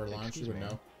around the harbor lounge, she would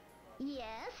know.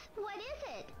 Yes? What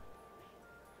is it?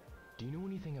 Do you know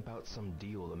anything about some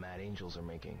deal the Mad Angels are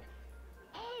making?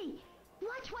 Hey!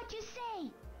 Watch what you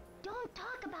say! Don't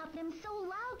talk about them so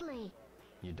loudly!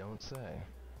 You don't say.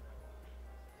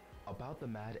 About the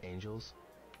Mad Angels?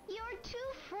 You're too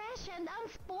fresh and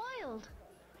unspoiled.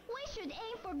 We should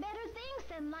aim for better things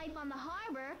than life on the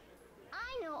harbor.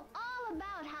 I know all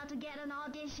about how to get an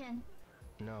audition.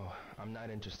 No, I'm not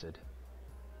interested.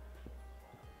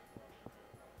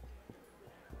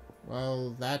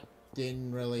 Well, that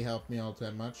didn't really help me all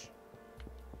that much.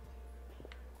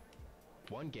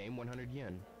 One game, 100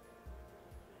 yen.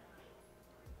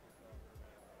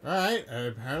 Alright,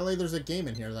 apparently there's a game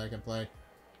in here that I can play.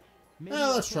 Maybe Yeah,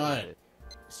 let's I'll try play it.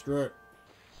 Screw it.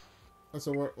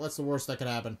 What's the worst that could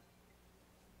happen?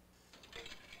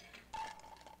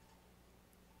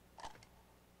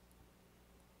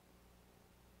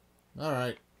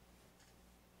 Alright.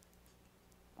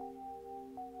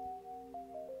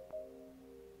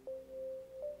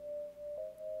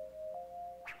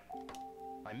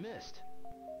 I missed.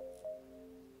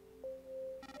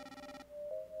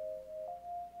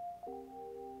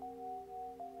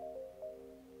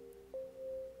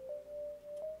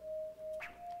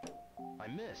 I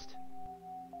missed.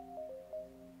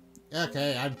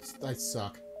 Okay, I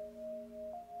suck.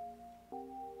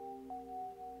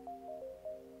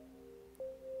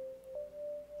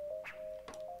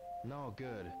 No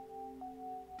good.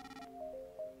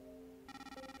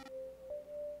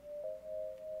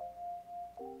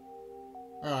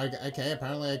 Oh, okay,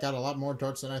 apparently I got a lot more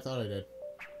darts than I thought I did.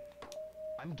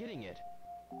 I'm getting it.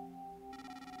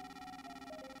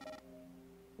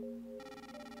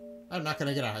 I'm not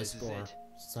gonna get a high This is score. it.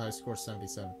 It's a high score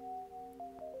 77.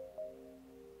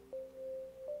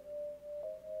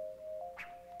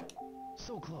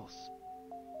 So close.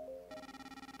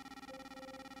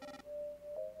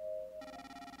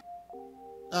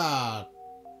 Ah.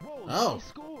 Whoa, Oh. nice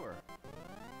score.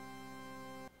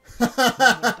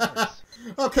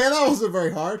 Okay, that wasn't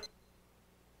very hard.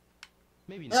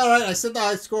 Maybe not. Alright, I said the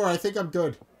high score. I think I'm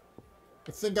good.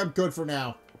 I think I'm good for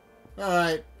now.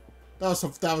 Alright. That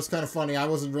was kind of funny. I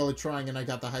wasn't really trying and I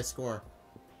got the high score.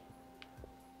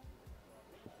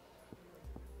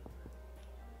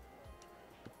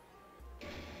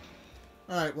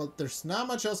 Alright, well, there's not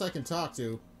much else I can talk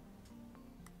to.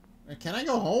 Can I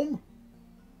go home?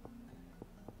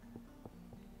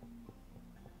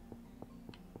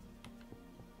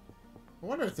 I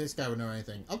wonder if this guy would know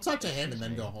anything. I'll talk to him and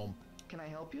then go home. Can I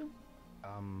help you?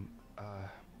 I'm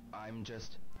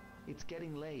just... It's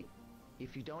getting late.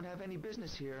 If you don't have any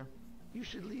business here, you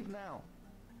should leave now.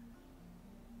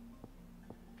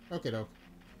 Okay, doke.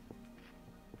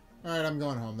 Alright, I'm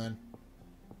going home then.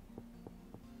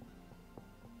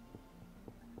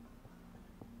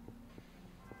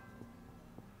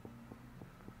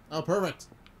 Oh, perfect.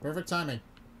 Perfect timing.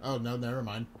 Oh, no, never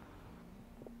mind.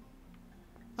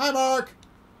 Hi, Mark!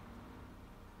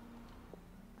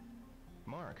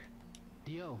 Mark.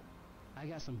 Dio, I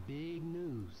got some big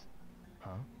news.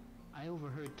 Huh? I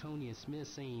overheard Tony and Smith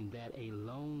saying that a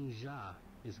Long Zha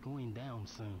is going down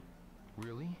soon.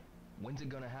 Really? When's it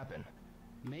gonna happen?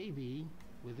 Maybe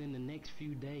within the next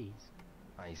few days.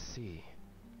 I see.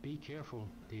 Be careful,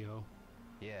 Dio.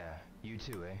 Yeah, you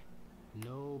too, eh?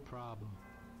 No problem.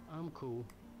 I'm cool,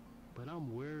 but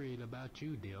I'm worried about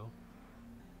you, Dio.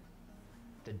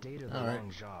 The date of the Alright.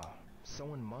 Long Zha.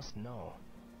 Someone must know.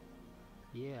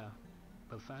 Yeah,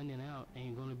 but finding out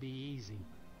ain't gonna be easy.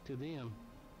 To them,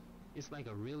 it's like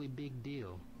a really big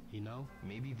deal, you know?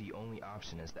 Maybe the only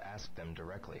option is to ask them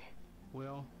directly.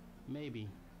 Well, maybe,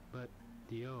 but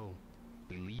Dio.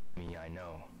 Believe me, I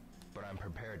know. But I'm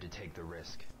prepared to take the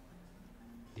risk.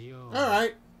 Dio.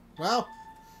 Alright. Well.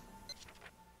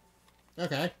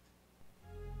 Okay.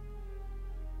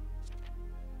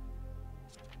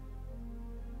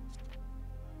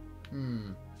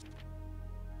 Did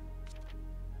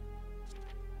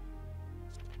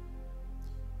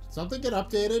something get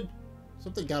updated?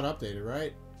 Something got updated,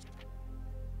 right?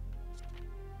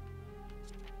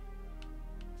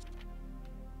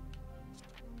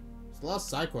 There's a lot of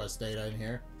side quest data in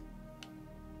here.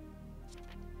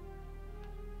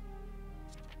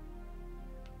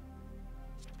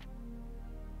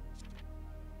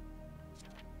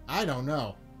 I don't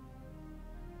know.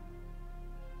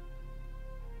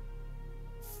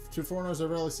 two foreigners I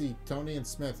rarely see, Tony and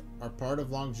Smith, are part of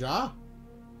Long Zha?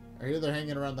 I hear they're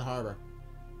hanging around the harbor.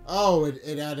 Oh,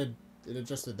 it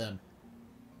adjusted them.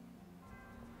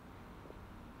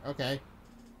 Okay.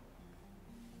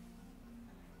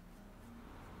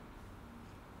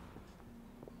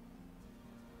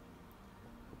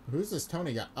 Who's this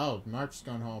Tony guy? Oh, Mark's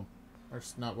gone home.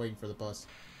 Mark's not waiting for the bus.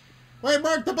 Wait,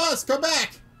 Mark, the bus! Come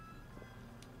back!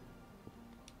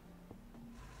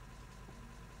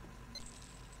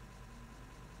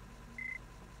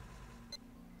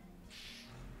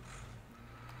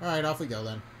 Alright, off we go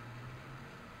then.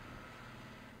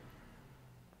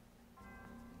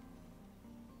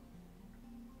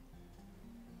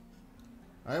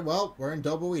 Alright, well, we're in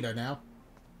Dobuita now.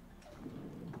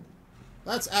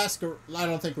 Let's ask her. I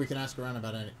don't think we can ask around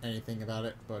about anything about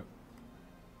it, but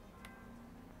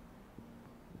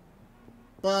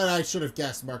I should have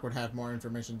guessed Mark would have more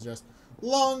information than just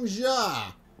Long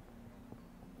Zha.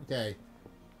 Okay.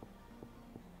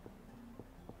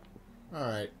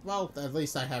 Alright, well, at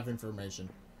least I have information.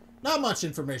 Not much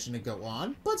information to go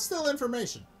on, but still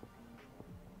information.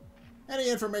 Any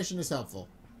information is helpful.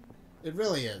 It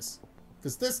really is.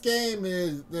 Because this game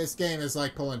is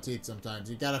like pulling teeth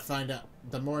sometimes. You gotta find out.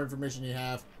 The more information you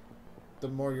have, the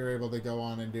more you're able to go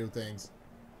on and do things.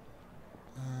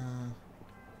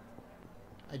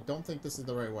 I don't think this is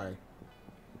the right way.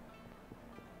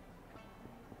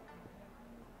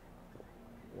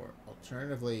 Or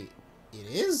alternatively, it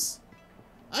is?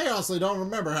 I honestly don't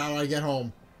remember how I get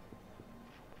home.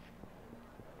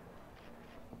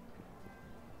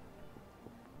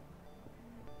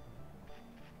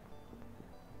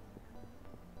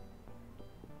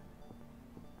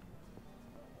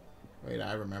 Wait,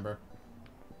 I remember.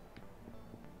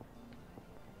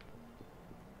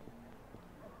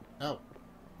 Oh.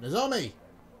 Nozomi!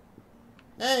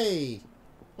 Hey!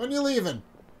 When you leaving?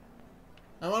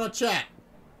 I want to chat.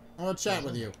 I want to chat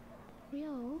with you.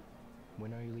 Ryo?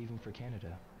 When are you leaving for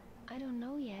Canada? I don't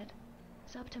know yet.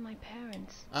 It's up to my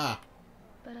parents. Ah.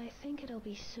 But I think it'll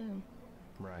be soon.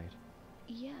 Right.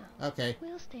 Yeah. Okay.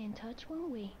 We'll stay in touch,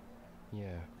 won't we?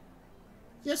 Yeah.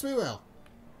 Yes, we will.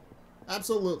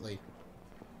 Absolutely.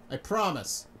 I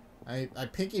promise. I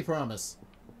pinky promise.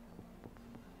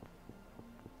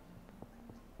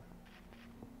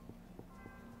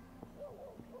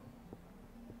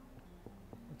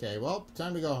 Okay, well,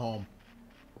 time to go home.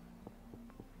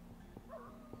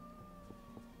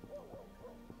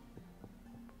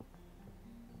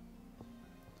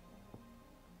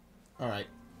 Alright.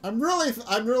 I'm really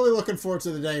looking forward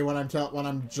to the day when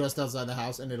I'm just outside the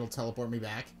house and it'll teleport me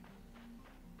back.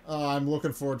 I'm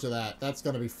looking forward to that. That's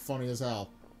gonna be funny as hell.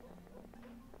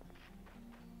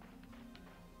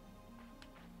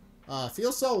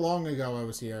 Feels so long ago I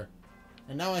was here,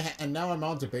 and now I'm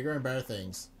on to bigger and better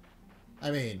things.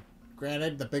 I mean,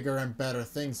 granted, the bigger and better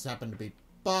things happen to be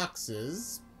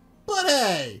boxes, but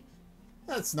hey,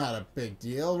 that's not a big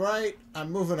deal, right?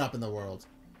 I'm moving up in the world.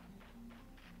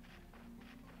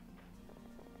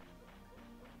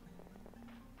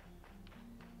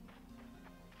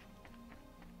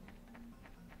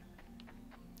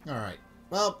 Alright.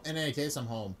 Well, in any case, I'm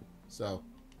home. So,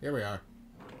 here we are.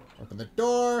 Open the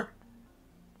door.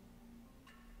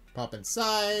 Pop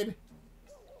inside.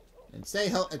 And say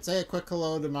a quick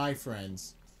hello to my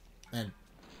friends. And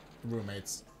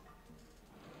roommates.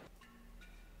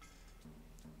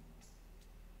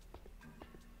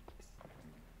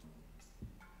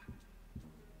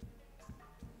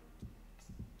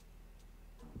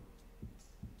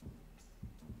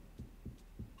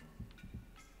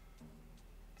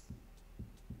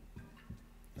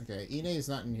 Okay, Ine is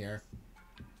not in here.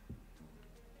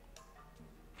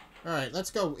 Alright, let's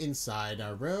go inside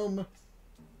our room.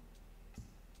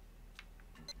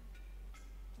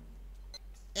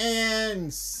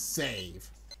 And save.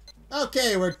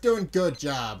 Okay, we're doing good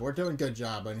job. We're doing good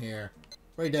job in here.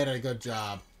 We did a good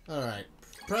job. Alright,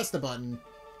 press the button.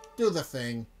 Do the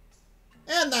thing.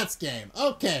 And that's game.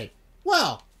 Okay,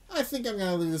 well, I think I'm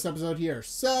going to leave this episode here.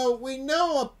 So, we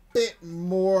know a bit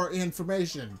more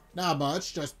information. Not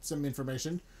much, just some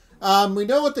information. We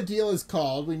know what the deal is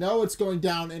called. We know it's going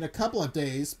down in a couple of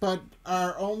days, but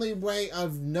our only way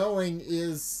of knowing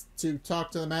is to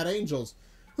talk to the Mad Angels,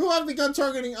 who have begun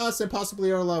targeting us and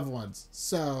possibly our loved ones.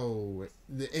 So,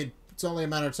 it's only a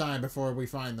matter of time before we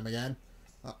find them again.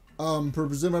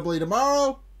 Presumably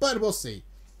tomorrow, but we'll see.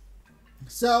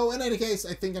 So, in any case,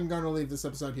 I think I'm going to leave this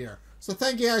episode here. So,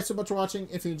 thank you guys so much for watching.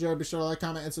 If you enjoyed, be sure to like,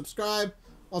 comment, and subscribe.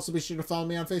 Also, be sure to follow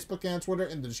me on Facebook and Twitter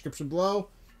in the description below.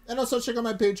 And also check out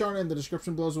my Patreon in the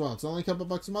description below as well. It's only a couple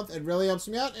bucks a month. It really helps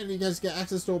me out, and you guys get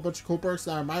access to a bunch of cool perks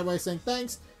that are my way of saying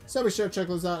thanks. So be sure to check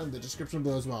those out in the description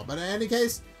below as well. But in any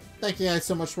case, thank you guys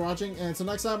so much for watching, and until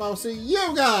next time, I will see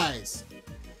you guys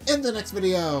in the next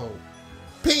video.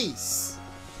 Peace!